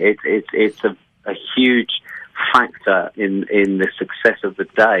 Absolutely. It's a huge factor in the success of the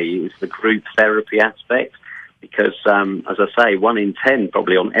day is the group therapy aspect, because, as I say, 1 in 10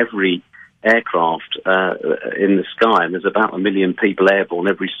 probably on every aircraft in the sky, and there's about 1 million people airborne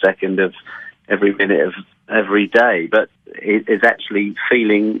every second of every minute of every day, but it is actually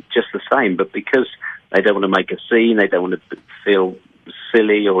feeling just the same. But because they don't want to make a scene, they don't want to feel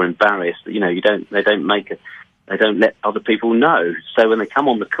silly or embarrassed, they don't let other people know. So when they come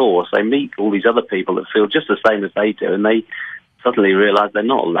on the course, they meet all these other people that feel just the same as they do, and they suddenly realise they're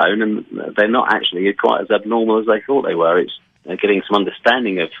not alone, and they're not actually quite as abnormal as they thought they were. It's getting some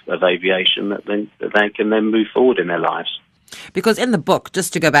understanding of aviation that they can then move forward in their lives. Because in the book,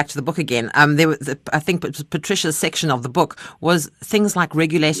 just to go back to the book again, I think Patricia's section of the book was things like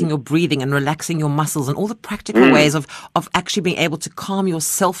regulating your breathing and relaxing your muscles and all the practical ways of actually being able to calm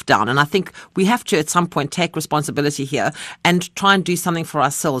yourself down. And I think we have to at some point take responsibility here and try and do something for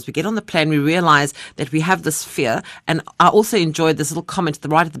ourselves. We get on the plane, we realize that we have this fear. And I also enjoyed this little comment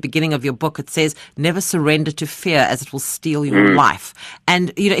right at the beginning of your book. It says, never surrender to fear as it will steal your life.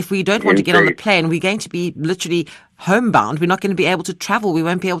 And, if we don't want to get on the plane, we're going to be literally homebound. We're not going to be able to travel. We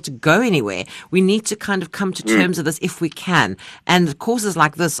won't be able to go anywhere. We need to kind of come to terms with this if we can. And courses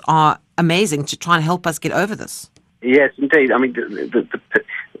like this are amazing to try and help us get over this. Yes, indeed. I mean,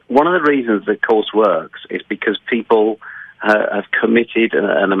 one of the reasons the course works is because people have committed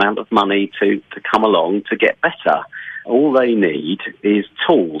an amount of money to come along to get better. All they need is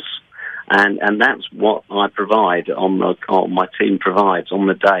tools. And that's what I provide or my team provides on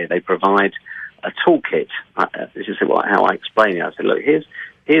the day. They provide a toolkit. This is how I explain it. I said, look, here's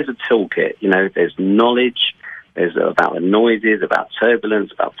a toolkit. There's knowledge. There's about the noises, about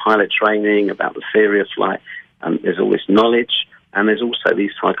turbulence, about pilot training, about the theory of flight. There's all this knowledge. And there's also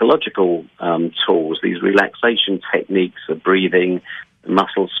these psychological tools, these relaxation techniques of breathing,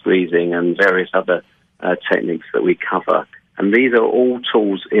 muscle squeezing, and various other techniques that we cover. And these are all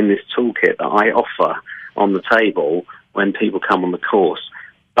tools in this toolkit that I offer on the table when people come on the course.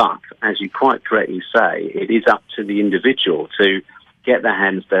 But, as you quite correctly say, it is up to the individual to get their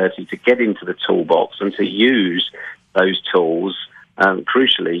hands dirty, to get into the toolbox and to use those tools.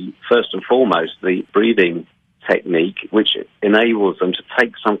 Crucially, first and foremost, the breathing technique, which enables them to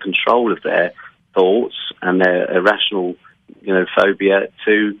take some control of their thoughts and their irrational, phobia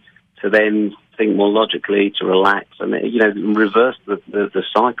to then think more logically, to relax and, reverse the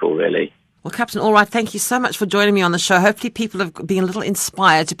cycle, really. Well, Captain Allwright, thank you so much for joining me on the show. Hopefully people have been a little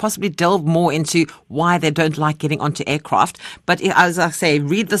inspired to possibly delve more into why they don't like getting onto aircraft. But as I say,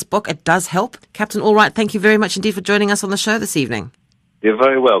 read this book. It does help. Captain Allwright, thank you very much indeed for joining us on the show this evening. You're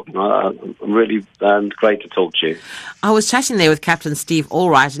very welcome. I'm really great to talk to you. I was chatting there with Captain Steve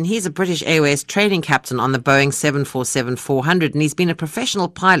Allwright, and he's a British Airways training captain on the Boeing 747-400, and he's been a professional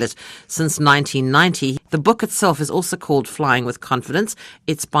pilot since 1990. The book itself is also called Flying with Confidence.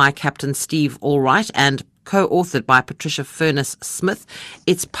 It's by Captain Steve Allwright and co-authored by Patricia Furness-Smith.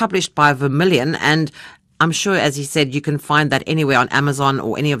 It's published by Vermilion, and I'm sure, as he said, you can find that anywhere on Amazon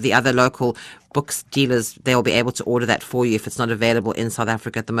or any of the other local books dealers. They'll be able to order that for you. If it's not available in South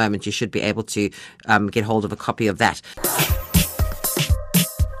Africa at the moment, you should be able to get hold of a copy of that.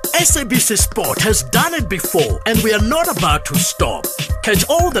 SABC Sport has done it before, and we are not about to stop. Catch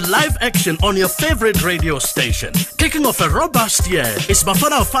all the live action on your favorite radio station. Kicking off a robust year is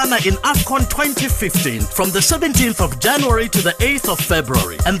Bafana Bafana in AFCON 2015 from the 17th of January to the 8th of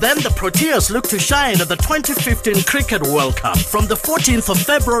February. And then the Proteas look to shine at the 2015 Cricket World Cup from the 14th of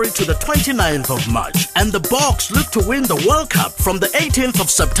February to the 29th of March. And the Boks look to win the World Cup from the 18th of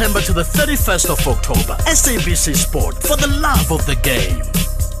September to the 31st of October. SABC Sport, for the love of the game.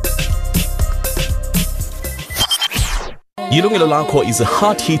 Ilungelo Lakho is a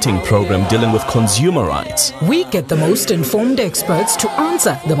hard-hitting program dealing with consumer rights. We get the most informed experts to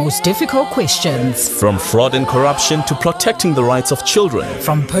answer the most difficult questions. From fraud and corruption to protecting the rights of children.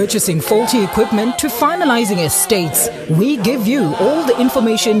 From purchasing faulty equipment to finalizing estates, we give you all the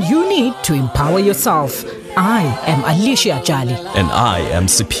information you need to empower yourself. I am Alicia Jali. And I am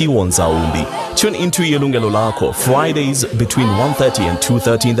Sipiwo Nzaumbi. Tune into Ilungelo Lakho Fridays between 1:30 and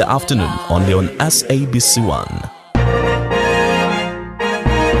 2:30 in the afternoon, only on SABC1.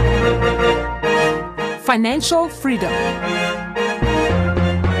 Financial freedom.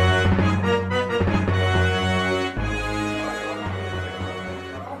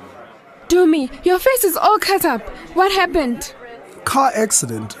 Dumi, your face is all cut up. What happened? Car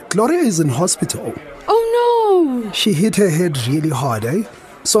accident. Gloria is in hospital. Oh no! She hit her head really hard, eh?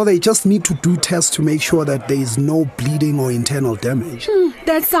 So they just need to do tests to make sure that there is no bleeding or internal damage.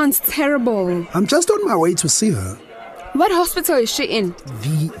 That sounds terrible. I'm just on my way to see her. What hospital is she in?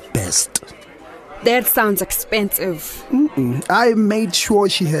 The best. That sounds expensive. I made sure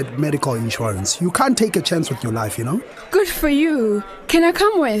she had medical insurance. You can't take a chance with your life, you know? Good for you. Can I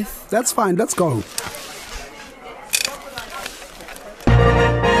come with? That's fine, let's go.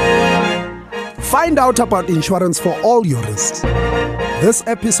 Find out about insurance for all your risks. This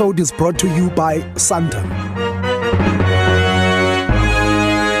episode is brought to you by Santam.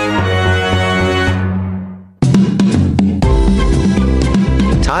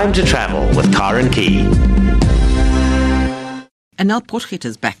 Time to travel with Karen Key. Anel Potgieter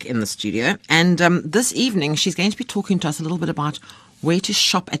is back in the studio, and this evening she's going to be talking to us a little bit about where to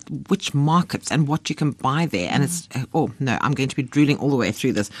shop at which markets and what you can buy there. And it's, I'm going to be drooling all the way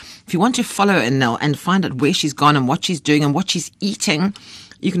through this. If you want to follow Anel and find out where she's gone and what she's doing and what she's eating,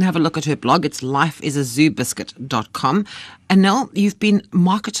 you can have a look at her blog. It's lifeisazooobiscuit.com. Anel, you've been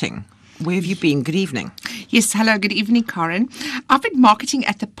marketing. Where have you been? Good evening. Yes, hello, good evening, Karen. I've been marketing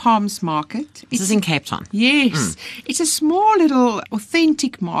at the Palms Market. This is in Cape Town. Yes. It's a small little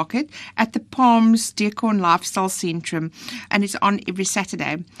authentic market at the Palms Deercorn Lifestyle Centrum, and it's on every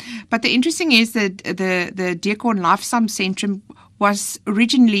Saturday. But the interesting is that the Deercorn Lifestyle Centrum was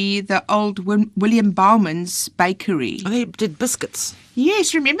originally the old William Bowman's bakery. Oh, they did biscuits.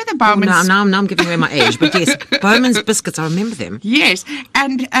 Yes, remember the Bowman's? Oh, now I'm giving away my age, but yes, Bowman's biscuits, I remember them. Yes,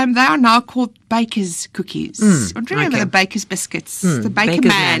 and they are now called Baker's cookies. Do you remember the Baker's biscuits? The Baker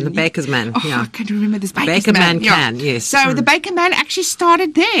Man. The Baker's Man, I can remember this Baker Man can, yes. So the Baker Man actually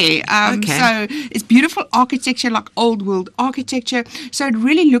started there. So it's beautiful architecture, like old world architecture. So it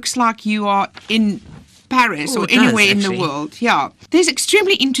really looks like you are in Paris or anywhere in the world. Yeah. There's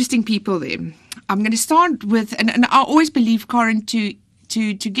extremely interesting people there. I'm going to start with, and I always believe, Karen, to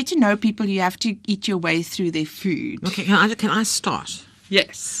get to know people, you have to eat your way through their food. Okay, can I start?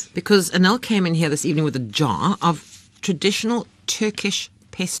 Yes. Because Anel came in here this evening with a jar of traditional Turkish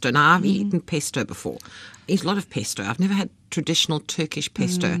pesto. Now, I've eaten pesto before. I eat a lot of pesto. I've never had traditional Turkish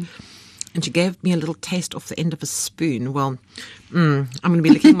pesto. And she gave me a little taste off the end of a spoon. Well, I'm going to be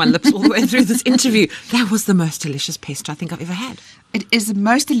licking my lips all the way through this interview. That was the most delicious pesto I think I've ever had. It is the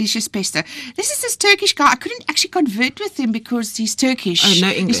most delicious pesto. This is this Turkish guy. I couldn't actually convert with him because he's Turkish. Oh,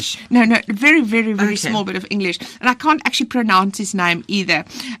 no English? No, very, very, very small bit of English. And I can't actually pronounce his name either.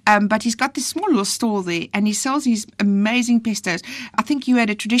 But he's got this small little store there and he sells these amazing pestos. I think you had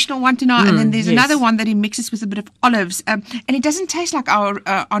a traditional one tonight and then there's another one that he mixes with a bit of olives. And it doesn't taste like our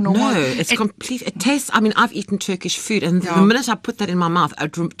normal. No, It's complete. It tastes. I mean, I've eaten Turkish food, and the minute I put that in my mouth,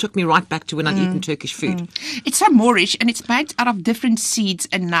 it took me right back to when I'd eaten Turkish food. It's so Moorish, and it's made out of different seeds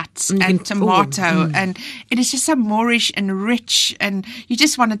and nuts and tomato, and it is just so Moorish and rich, and you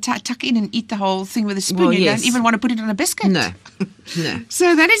just want to tuck in and eat the whole thing with a spoon. Well, you yes. don't even want to put it on a biscuit. No.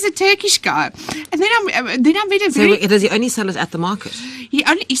 So that is the Turkish guy, and then I met a very. So does he only sell it at the market?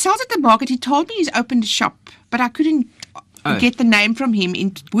 He sells at the market. He told me he's opened a shop, but I couldn't get the name from him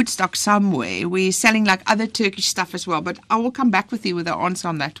in Woodstock somewhere. We're selling like other Turkish stuff as well, but I will come back with you with the answer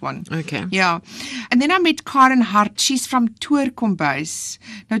on that one. Okay. Yeah. And then I met Karen Hart. She's from Toerkombuis.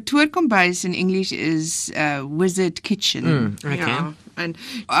 Now, Toerkombuis in English is Wizard Kitchen. Okay. Yeah. And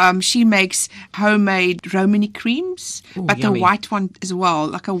she makes homemade Romany creams, but yummy. the white one as well,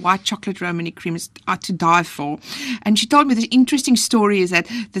 like a white chocolate Romany cream is to die for. And she told me the interesting story is that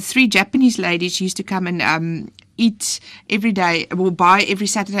the 3 Japanese ladies used to come and eat every day, will buy every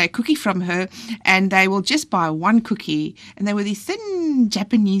Saturday a cookie from her, and they will just buy one cookie. And they were these thin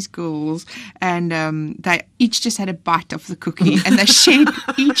Japanese girls, and they each just had a bite of the cookie, and they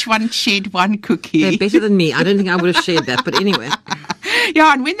each one shared one cookie. They're better than me. I don't think I would have shared that, but anyway.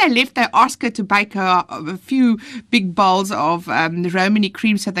 Yeah, and when they left, they asked her to bake her a few big bowls of Romany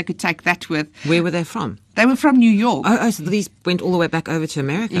cream so they could take that with. Where were they from? They were from New York. Oh, so these went all the way back over to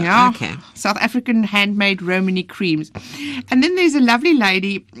America. Yeah. Okay. South African handmade Romany creams. And then there's a lovely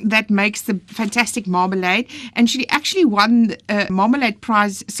lady that makes the fantastic marmalade, and she actually won a marmalade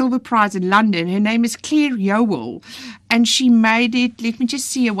prize, silver prize in London. Her name is Claire Yowell, and she made it. Let me just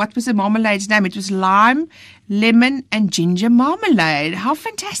see what was the marmalade's name. It was lime, lemon and ginger marmalade. How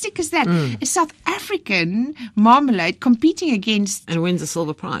fantastic is that? A South African marmalade competing against... And wins a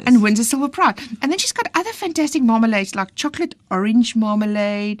silver prize. And then she's got other fantastic marmalades like chocolate orange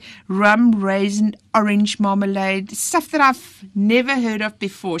marmalade, rum raisin orange marmalade, stuff that I've never heard of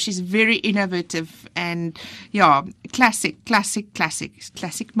before. She's very innovative and, classic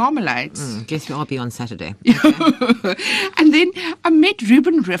marmalades. Guess who I'll be on Saturday. Okay. And then I met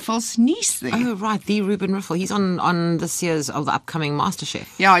Ruben Riffel's niece there. Oh, right, the Ruben Riffel. He's on this year's of the upcoming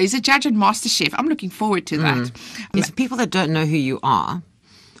MasterChef. Yeah, he's a judge on MasterChef. I'm looking forward to that. Yes, people that don't know who you are,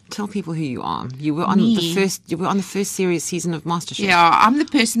 tell people who you are. You were on the first season of MasterChef. Yeah, I'm the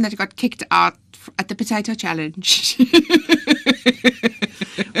person that got kicked out at the potato challenge.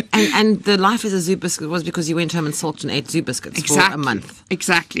 And the life as a Zoo Biscuit was because you went home and sulked and ate Zoo Biscuits for a month.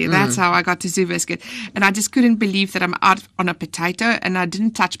 Exactly. That's how I got to Zoo Biscuit. And I just couldn't believe that I'm out on a potato, and I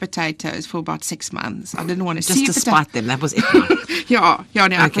didn't touch potatoes for about 6 months. I didn't want to see just to spite them. That was it.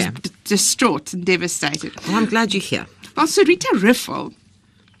 I was distraught and devastated. Well, I'm glad you're here. Well, Sarita Riffel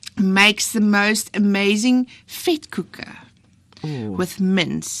makes the most amazing vet cooker with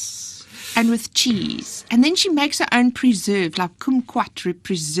mince and with cheese. And then she makes her own preserve, like kumquat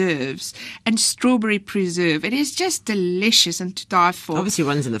preserves and strawberry preserve. It is just delicious and to die for. Obviously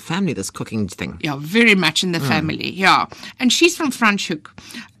runs in the family, this cooking thing. Yeah, very much in the family, yeah. And she's from Franschhoek.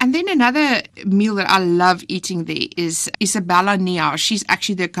 And then another meal that I love eating there is Isabella Niau. She's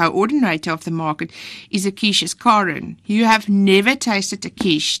actually the coordinator of the market. Is a quiches. Karen, you have never tasted a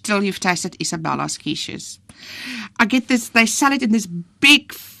quiche till you've tasted Isabella's quiches. I get this, they sell it in this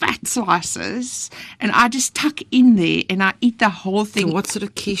big fat slices, and I just tuck in there and I eat the whole thing. So what sort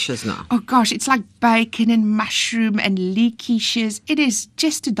of quiches now? Oh gosh, it's like bacon and mushroom and leek quiches. It is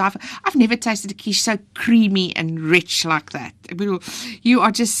just to die for. I've never tasted a quiche so creamy and rich like that. You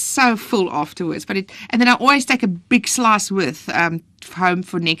are just so full afterwards. And then I always take a big slice with home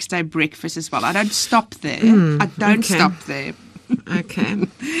for next day breakfast as well. I don't stop there. I don't stop there. Okay. And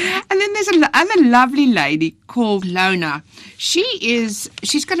then there's another lovely lady called Lona. She's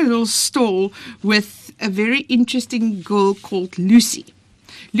got a little stall with a very interesting girl called Lucy.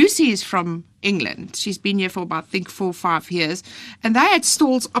 Lucy is from England. She's been here for about, I think, 4 or 5 years. And they had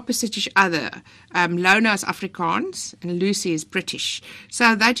stalls opposite each other. Lona is Afrikaans and Lucy is British.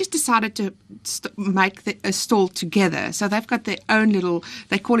 So they just decided to make a stall together. So they've got their own little,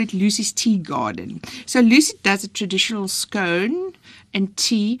 they call it Lucy's Tea Garden. So Lucy does a traditional scone and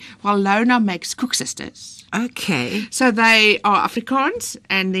tea, while Lona makes cook sisters. Okay. So they are Afrikaans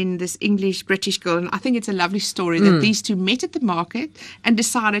and then this English-British girl. And I think it's a lovely story that these two met at the market and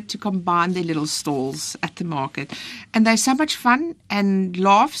decided to combine their little stalls at the market. And they're so much fun and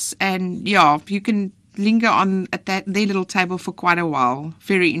laughs, and you can linger on at their little table for quite a while.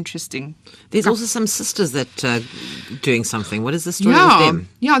 Very interesting. There's also some sisters that are doing something. What is the story with them?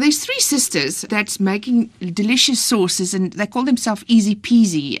 Yeah, there's 3 sisters that's making delicious sauces, and they call themselves Easy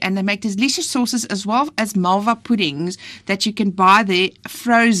Peasy, and they make delicious sauces as well as malva puddings that you can buy there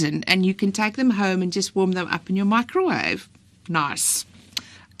frozen, and you can take them home and just warm them up in your microwave. Nice.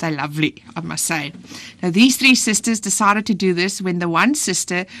 They're lovely, I must say. Now, these 3 sisters decided to do this when the one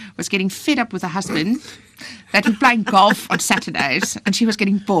sister was getting fed up with her husband that would play golf on Saturdays, and she was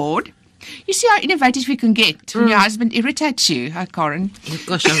getting bored. You see how innovative we can get when your husband irritates you, huh, Karen? Oh,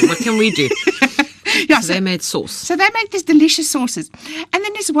 gosh, what can we do? Yeah, so they made sauce. So they make these delicious sauces. And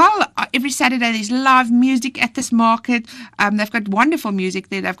then as well, every Saturday there's live music at this market. They've got wonderful music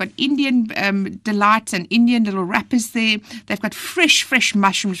there. They've got Indian delights and Indian little wrappers there. They've got fresh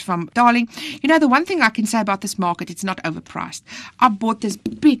mushrooms from Darling. You know, the one thing I can say about this market, it's not overpriced. I bought this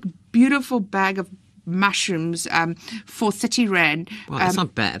big, beautiful bag of mushrooms for 30 Rand. Well, that's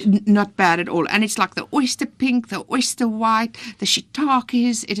not bad. Not bad at all. And it's like the oyster pink, the oyster white, the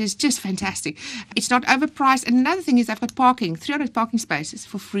shiitakes. It is just fantastic. It's not overpriced. And another thing is they've got parking, 300 parking spaces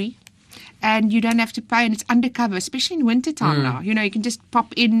for free. And you don't have to pay, and it's undercover, especially in wintertime now. You know, you can just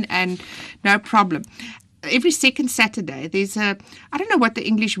pop in and no problem. Every second Saturday, there's I don't know what the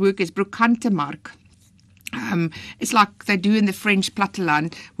English word is, Brokantemark. It's like they do in the French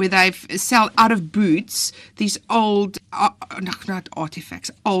platteland, where they sell out of boots these old, not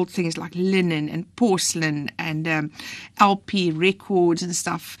artifacts, old things like linen and porcelain and LP records and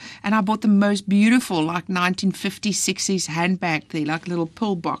stuff. And I bought the most beautiful, like 1950s, 60s handbag there, like a little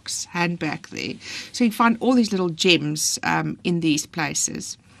pillbox handbag there. So you find all these little gems in these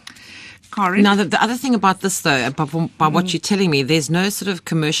places. Karen? Now, the other thing about this, though, by what you're telling me, there's no sort of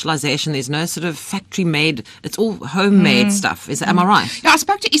commercialization, there's no sort of factory-made, it's all homemade stuff. Am I right? Yeah, I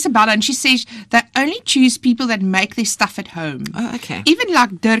spoke to Isabella, and she says they only choose people that make their stuff at home. Oh, okay. Even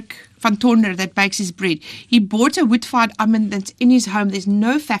like Dirk van Tonder that bakes his bread. He bought a wood-fired oven that's in his home. There's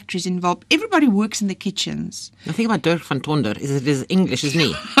no factories involved. Everybody works in the kitchens. The thing about Dirk van Tonder is it is English, isn't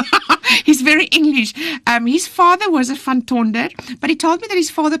he? He's very English. His father was a Van Tonder, but he told me that his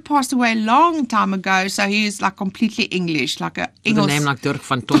father passed away a long time ago, so he is like completely English, like a Engels. With a name like Dirk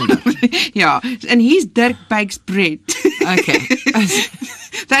van Tonder. Yeah, and he's Dirk Bakes Bread. Okay.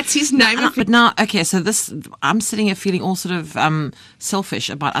 That's his name. But now, okay, so I'm sitting here feeling all sort of selfish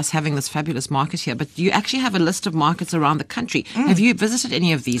about us having this fabulous market here, but you actually have a list of markets around the country. Have you visited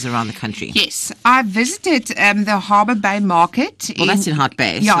any of these around the country? Yes, I visited the Harbour Bay Market. Well, that's in Hart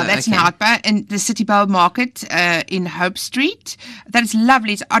Bay. Yeah, that's in Hart Bay, and the City Bowl Market in Hope Street. That is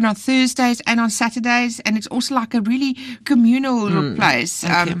lovely. It's on Thursdays and on Saturdays, and it's also like a really communal little place.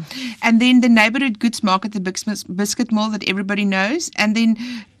 Okay. And then the Neighbourhood Goods Market, the Biscuit Mall that everybody knows, and then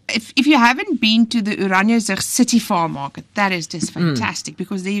if you haven't been to the Oranjezig City Farm Market, that is just fantastic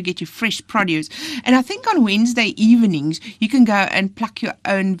because there you get your fresh produce. And I think on Wednesday evenings, you can go and pluck your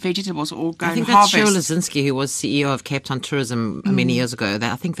own vegetables or go and harvest. I think that's Cheryl Lazinski, who was CEO of Cape Town Tourism many years ago.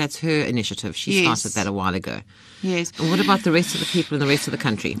 I think that's her initiative. She started that a while ago. Yes. And what about the rest of the people in the rest of the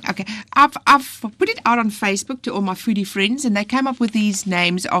country? Okay. I've put it out on Facebook to all my foodie friends, and they came up with these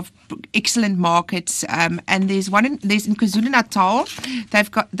names of excellent markets. And there's in KwaZulu-Natal.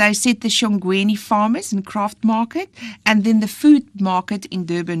 They said the Shongweni Farmers and Craft Market, and then the Food Market in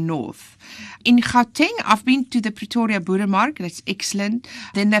Durban North. In Gauteng, I've been to the Pretoria Boeremark. That's excellent.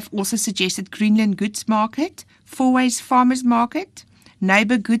 Then they've also suggested Greenland Goods Market, Fourways Farmers Market,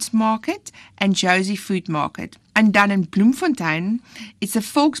 Neighbour Goods Market, and Josie Food Market. And down in Bloemfontein, it's the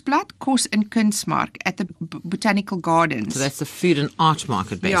Volksblad Kos en Kunstmark at the Botanical Gardens. So that's the food and art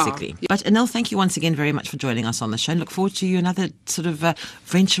market, basically. Yeah. But Anel, thank you once again very much for joining us on the show. And look forward to you another sort of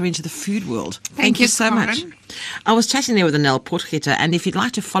venture into the food world. Thank you so much. I was chatting there with Anel Potgieter, and if you'd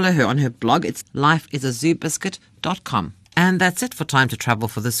like to follow her on her blog, it's lifeisazoobiscuit.com. And that's it for Time to Travel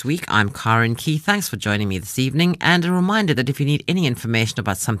for this week. I'm Karen Key. Thanks for joining me this evening. And a reminder that if you need any information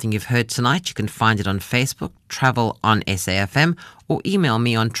about something you've heard tonight, you can find it on Facebook, Travel on SAFM, or email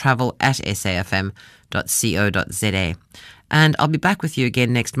me on travel@safm.co.za. And I'll be back with you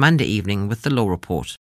again next Monday evening with the Law Report.